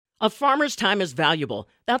A farmer's time is valuable.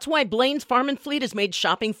 That's why Blaine's Farm and Fleet has made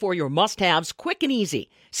shopping for your must-haves quick and easy.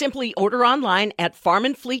 Simply order online at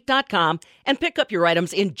farmandfleet.com and pick up your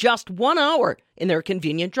items in just 1 hour in their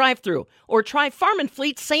convenient drive-thru. Or try Farm and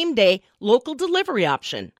Fleet's same-day local delivery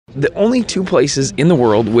option. The only two places in the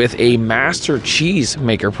world with a master cheese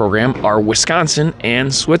maker program are Wisconsin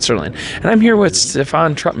and Switzerland. And I'm here with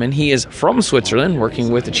Stefan Truppmann. He is from Switzerland,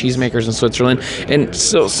 working with the cheesemakers in Switzerland. And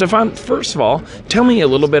so, Stefan, first of all, tell me a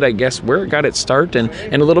little bit, I guess, where it got its start and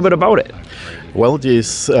a little bit about it. Well,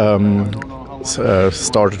 this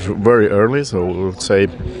started very early, so I would say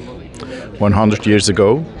 100 years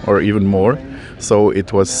ago or even more. So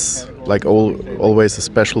it was like always a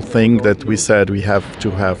special thing that we said we have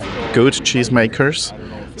to have good cheesemakers.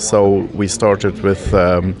 So we started with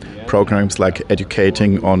programs like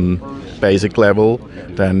educating on basic level,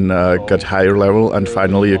 then got higher level, and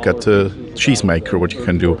finally you get a cheesemaker, what you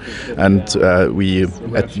can do. And we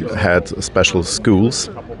had special schools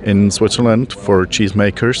in Switzerland for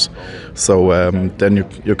cheesemakers. So then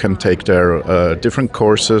you can take their different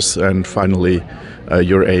courses, and finally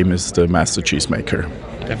your aim is the master cheesemaker.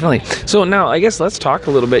 Definitely. So now, I guess let's talk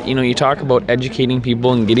a little bit. You talk about educating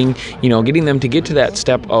people and getting them to get to that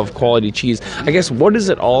step of quality cheese. I guess what does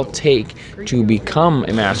it all take to become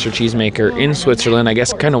a master cheesemaker in Switzerland? I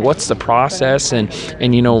guess kind of what's the process and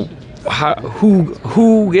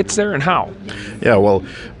who gets there and how? Yeah, well,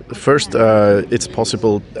 first it's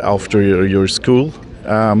possible after your school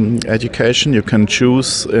education. You can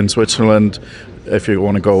choose in Switzerland if you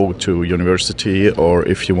want to go to university or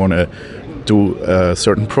if you want to do a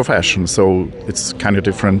certain profession. So it's kind of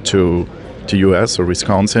different to US or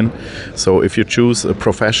Wisconsin. So if you choose a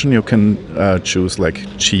profession, you can choose like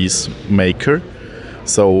cheese maker.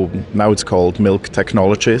 So now it's called milk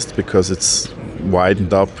technologist because it's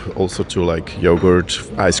widened up also to like yogurt,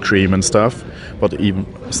 ice cream and stuff, but even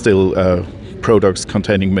still products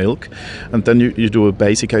containing milk. And then you do a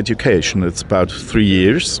basic education. It's about 3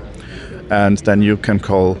 years. And then you can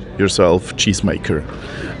call yourself cheesemaker.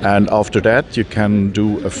 And after that, you can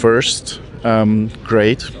do a first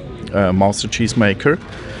grade master cheesemaker.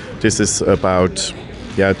 This is about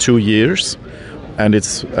 2 years, and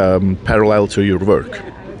it's parallel to your work.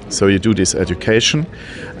 So you do this education,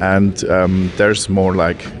 and there's more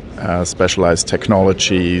like specialized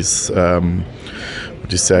technologies.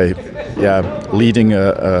 Leading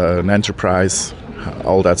an enterprise,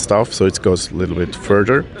 all that stuff. So it goes a little bit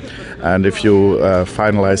further. And if you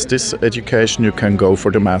finalize this education, you can go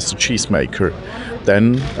for the master cheesemaker.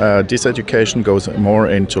 Then this education goes more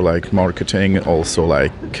into like marketing, also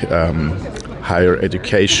like higher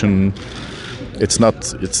education. It's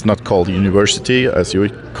not called university as you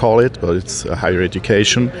would call it, but it's a higher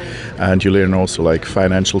education, and you learn also like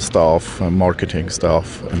financial stuff, marketing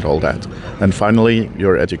stuff, and all that. And finally,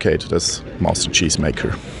 you're educated as master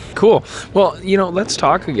cheesemaker. Cool. Well, let's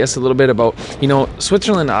talk, I guess, a little bit about,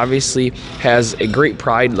 Switzerland obviously has a great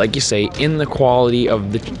pride, like you say, in the quality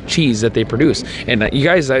of the cheese that they produce. And you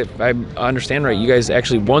guys, I understand, right, you guys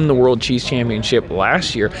actually won the World Cheese Championship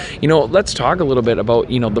last year. Let's talk a little bit about,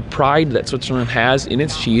 the pride that Switzerland has in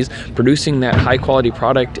its cheese, producing that high quality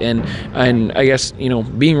product and I guess,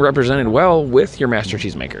 being represented well with your master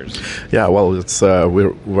cheesemakers. Yeah, well, it's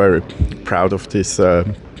we're very proud of this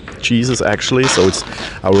cheeses actually, so it's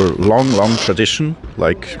our long tradition,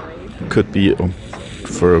 like could be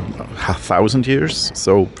for 1,000 years.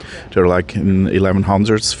 So they're like in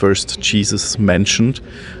 1100s first cheeses mentioned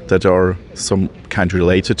that are some kind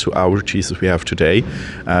related to our cheeses we have today,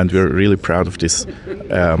 and we're really proud of this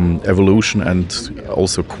evolution and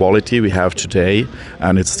also quality we have today,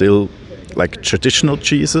 and it's still like traditional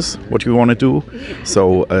cheeses what we want to do,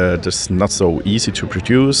 so it's not so easy to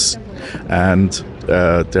produce, and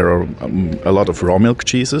there are a lot of raw milk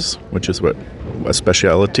cheeses, which is a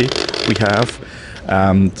specialty we have,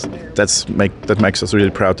 and that makes us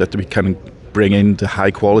really proud that we can bring in the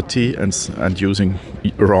high quality and using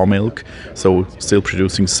raw milk, so still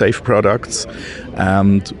producing safe products.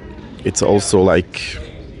 And it's also like,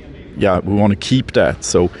 we want to keep that,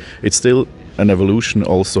 so it's still an evolution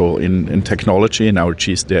also in technology in our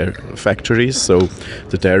cheese dairy factories. So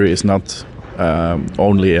the dairy is not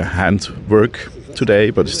only a handwork today,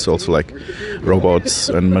 but it's also like robots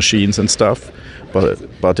and machines and stuff.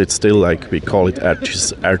 But it's still like, we call it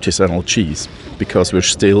artisanal cheese, because we're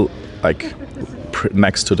still like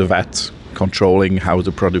next to the vat, controlling how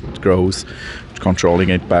the product grows, controlling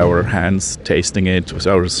it by our hands, tasting it with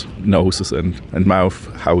our noses and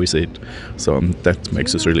mouth, how is it. So that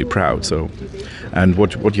makes us really proud. So, and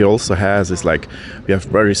what he also has is like, we have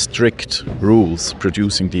very strict rules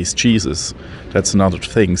producing these cheeses. That's another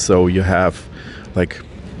thing. So you have like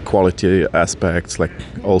quality aspects, like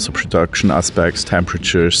also production aspects,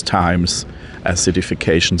 temperatures, times,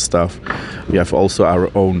 acidification stuff. We have also our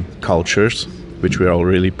own cultures, which we are all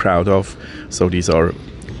really proud of. So these are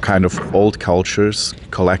kind of old cultures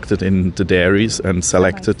collected in the dairies and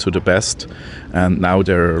selected to the best, and now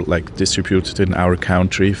they're like distributed in our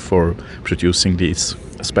country for producing these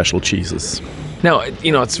special cheeses. Now,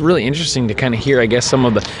 it's really interesting to kind of hear, I guess, some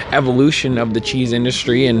of the evolution of the cheese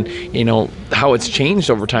industry and, how it's changed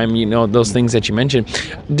over time, those things that you mentioned.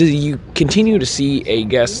 Do you continue to see,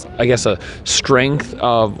 a strength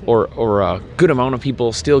of or a good amount of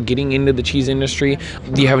people still getting into the cheese industry?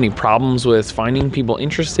 Do you have any problems with finding people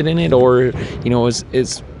interested in it, or,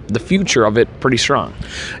 is the future of it pretty strong?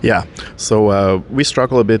 Yeah, so we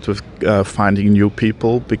struggle a bit with finding new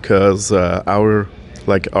people because our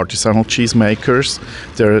artisanal cheesemakers,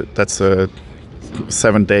 that's a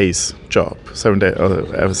 7 days job.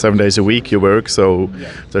 7 days a week you work, so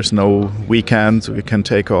there's no weekend you can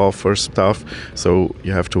take off or stuff. So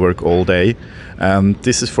you have to work all day, and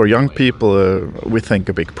this is for young people. We think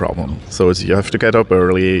a big problem. So you have to get up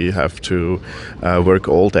early, you have to work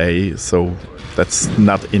all day. So that's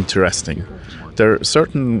not interesting.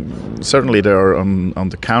 Certainly there are on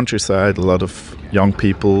the countryside a lot of young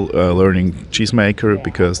people learning cheesemaker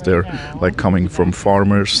because they're like coming from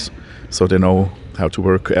farmers, so they know how to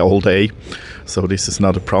work all day. So this is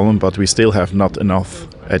not a problem, but we still have not enough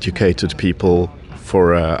educated people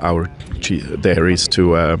for our dairies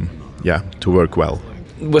to work well.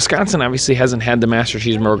 Wisconsin obviously hasn't had the Master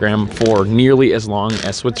Cheese program for nearly as long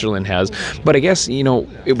as Switzerland has, but I guess,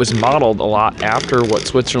 it was modeled a lot after what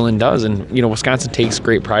Switzerland does, and, Wisconsin takes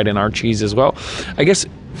great pride in our cheese as well. I guess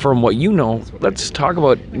from what let's talk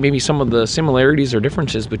about maybe some of the similarities or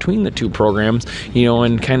differences between the two programs,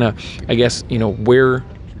 and kind of, I guess, where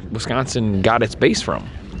Wisconsin got its base from.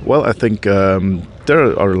 Well, I think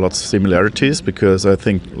there are lots of similarities because I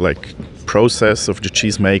think process of the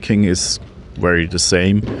cheese making is very the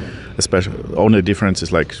same. Especially, only difference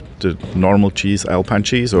is like the normal cheese, Alpine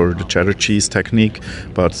cheese, or the cheddar cheese technique.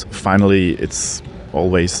 But finally, it's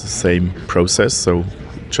always the same process. So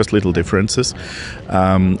just little differences.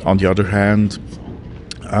 On the other hand,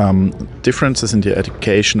 differences in the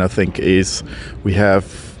education, I think, is we have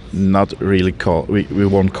not really we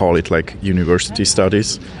won't call it like university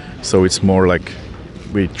studies. So it's more like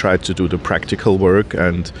we try to do the practical work,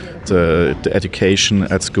 and the education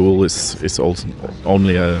at school is also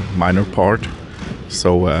only a minor part.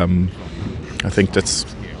 So I think that's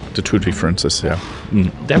the two differences, yeah.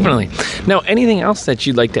 Definitely. Now, anything else that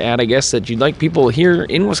you'd like to add, I guess, that you'd like people here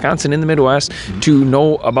in Wisconsin, in the Midwest, to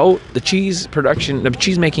know about the cheese production, the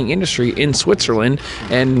cheese making industry in Switzerland,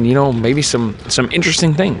 and, maybe some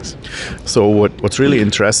interesting things? So what's really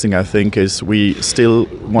interesting, I think, is we still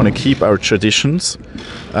want to keep our traditions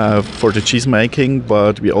for the cheese making,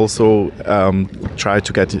 but we also try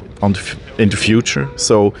to get it in the future.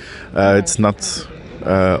 So it's not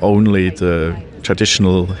only the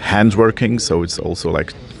traditional handworking, so it's also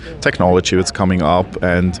like technology that's coming up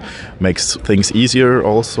and makes things easier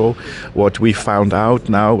also. What we found out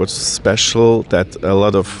now was special, that a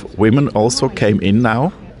lot of women also came in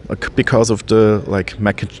now because of the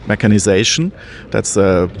mechanization. That's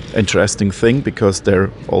an interesting thing because they're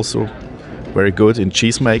also very good in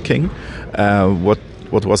cheese making.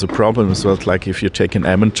 What was a problem was if you take an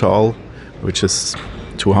Emmental, which is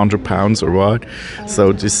 200 pounds or what,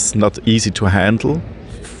 so this is not easy to handle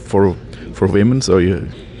for women.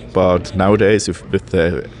 But nowadays with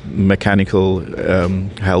the mechanical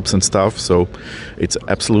helps and stuff, so it's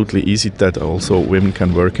absolutely easy that also women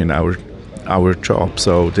can work in our job.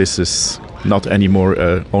 So this is not anymore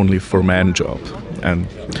only for man job, and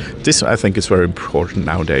this I think is very important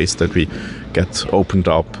nowadays that we get opened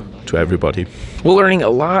up to everybody. We're learning a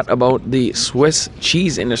lot about the Swiss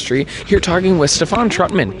cheese industry here, talking with Stefan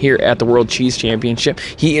Trutman here at the World Cheese Championship.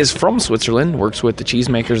 He is from Switzerland, works with the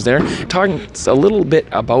cheesemakers there, talking a little bit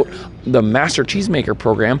about the Master Cheesemaker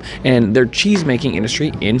program and their cheese making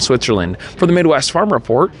industry in Switzerland. For the Midwest Farm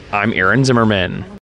Report, I'm Aaron Zimmerman.